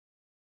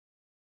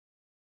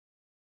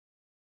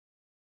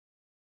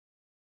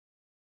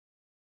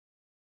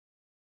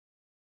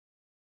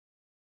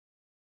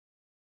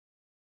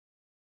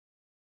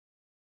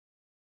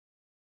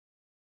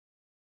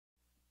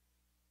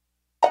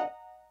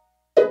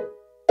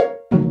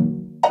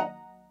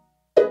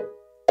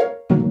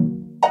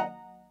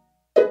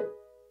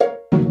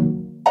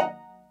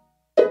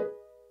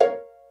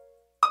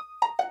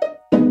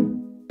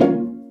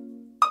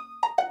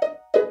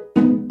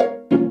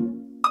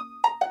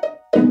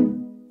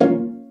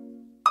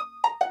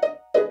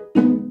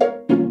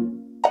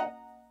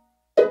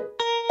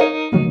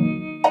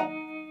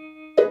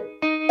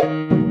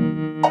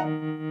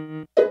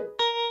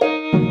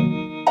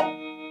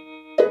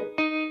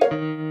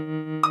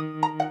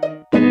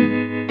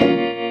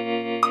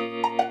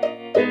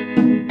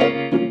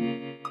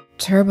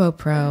Turbo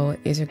Pro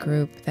is a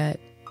group that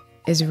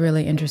is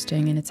really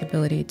interesting in its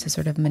ability to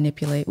sort of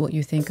manipulate what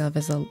you think of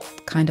as a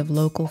kind of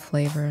local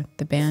flavor,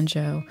 the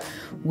banjo,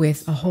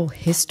 with a whole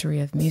history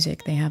of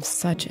music. They have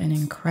such an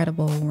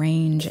incredible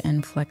range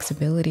and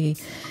flexibility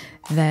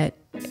that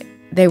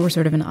they were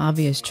sort of an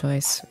obvious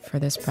choice for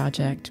this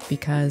project,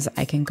 because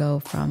I can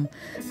go from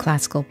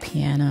classical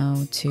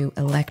piano to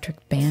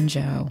electric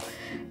banjo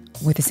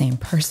with the same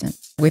person.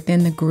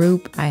 Within the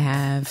group, I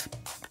have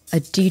a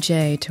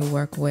DJ to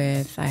work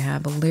with, I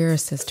have a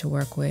lyricist to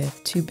work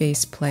with, 2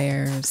 bass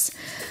players,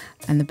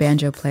 and the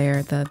banjo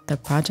player, the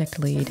project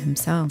lead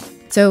himself.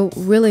 So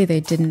really they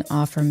didn't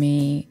offer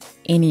me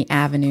any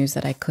avenues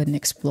that I couldn't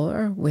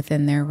explore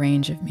within their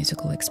range of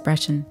musical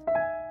expression.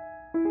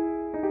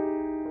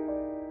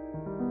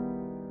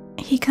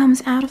 He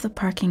comes out of the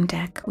parking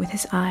deck with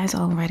his eyes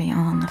already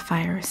on the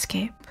fire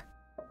escape.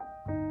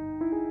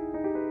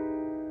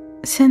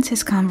 Since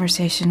his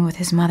conversation with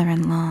his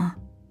mother-in-law,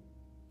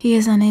 he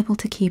is unable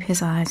to keep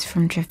his eyes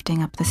from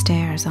drifting up the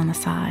stairs on the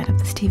side of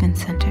the Stevens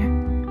Center.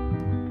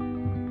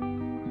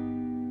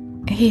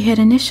 He had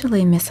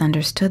initially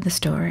misunderstood the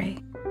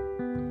story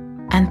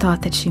and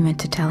thought that she meant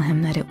to tell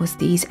him that it was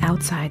these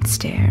outside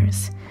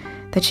stairs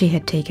that she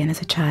had taken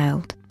as a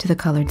child to the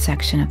colored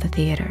section of the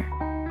theater.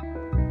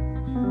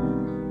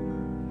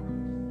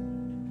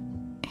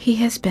 He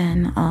has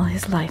been all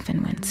his life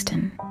in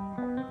Winston.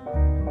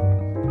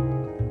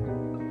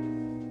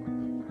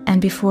 And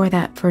before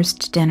that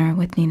first dinner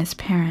with Nina's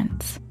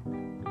parents,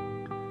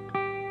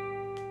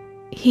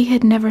 he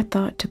had never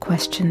thought to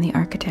question the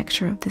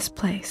architecture of this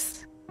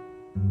place,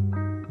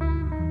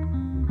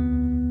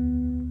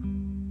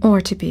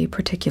 or to be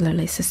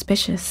particularly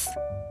suspicious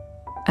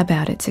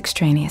about its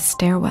extraneous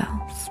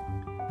stairwells.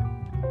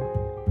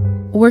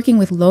 Working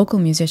with local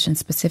musicians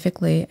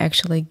specifically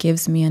actually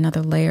gives me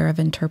another layer of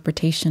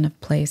interpretation of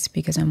place,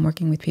 because I'm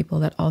working with people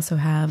that also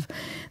have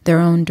their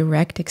own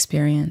direct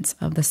experience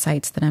of the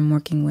sites that I'm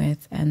working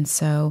with, and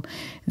so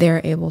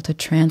they're able to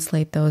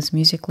translate those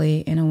musically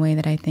in a way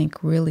that I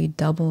think really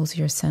doubles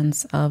your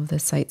sense of the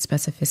site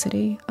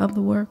specificity of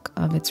the work,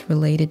 of its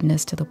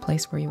relatedness to the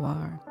place where you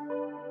are.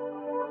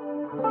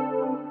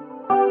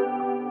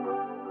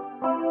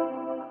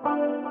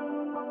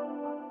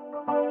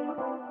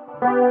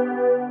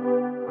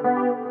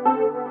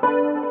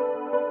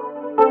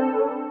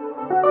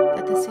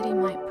 That the city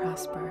might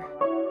prosper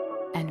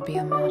and be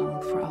a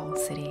model for all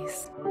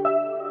cities.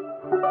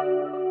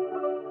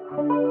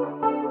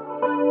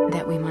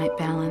 That we might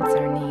balance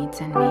our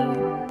needs and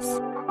means.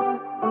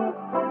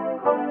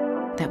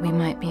 That we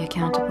might be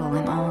accountable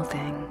in all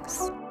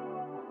things.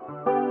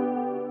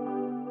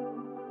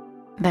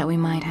 That we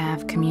might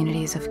have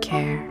communities of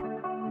care.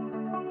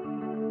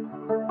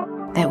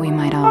 That we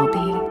might all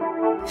be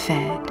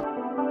fed.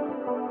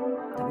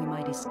 That we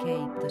might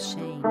escape the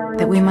shame.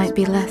 That we might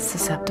be less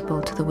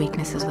susceptible to the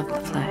weaknesses of the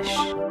flesh.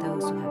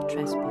 Those who have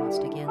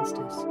trespassed against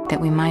us. That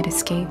we might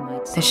escape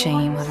the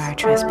shame of our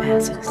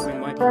trespasses.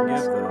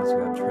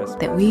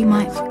 That we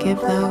might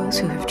forgive those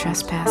who have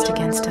trespassed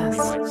against us.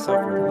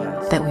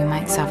 That we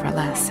might suffer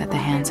less at the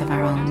hands of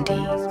our own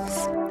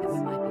deeds.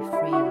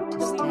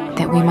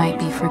 That we might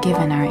be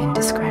forgiven our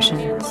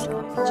indiscretions.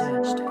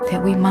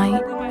 That we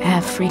might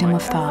have freedom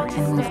of thought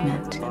and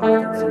movement.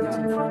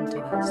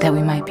 That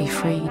we might be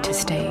free to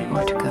stay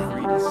or to go.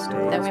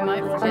 That we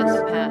might forget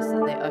the past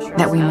that they usher.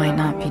 That we might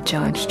not be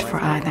judged for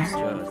either.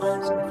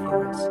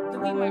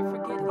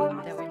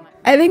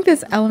 I think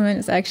this element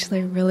is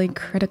actually really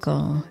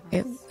critical.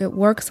 It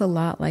works a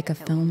lot like a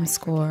film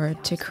score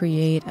to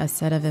create a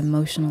set of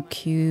emotional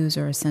cues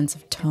or a sense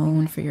of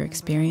tone for your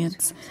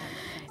experience.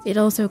 It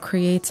also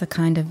creates a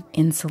kind of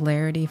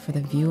insularity for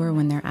the viewer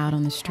when they're out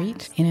on the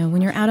street. You know,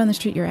 when you're out on the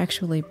street, you're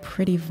actually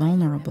pretty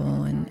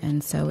vulnerable,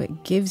 and so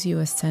it gives you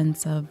a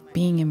sense of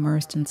being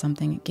immersed in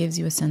something. It gives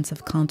you a sense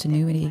of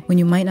continuity when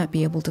you might not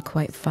be able to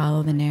quite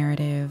follow the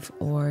narrative,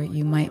 or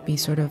you might be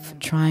sort of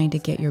trying to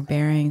get your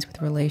bearings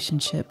with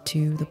relationship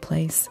to the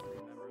place.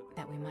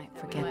 That we might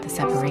forget the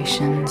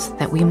separations,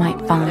 that we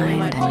might find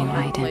a new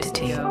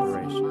identity.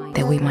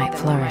 That we might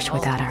flourish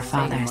without our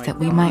fathers, that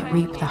we might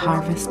reap the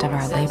harvest of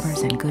our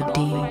labors and good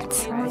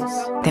deeds,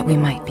 that we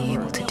might be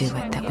able to do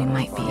it, that we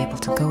might be able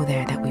to go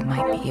there, that we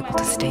might be able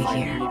to stay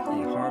here,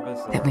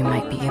 that we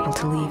might be able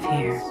to leave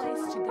here,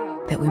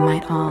 that we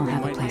might all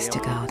have a place to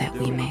go, that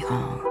we may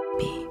all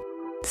be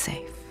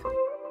safe.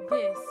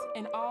 This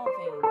and all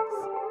things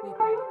we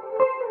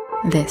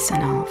pray. This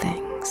and all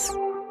things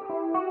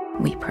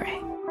we pray.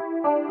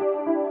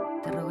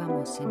 Te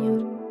rogamos,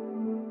 Señor,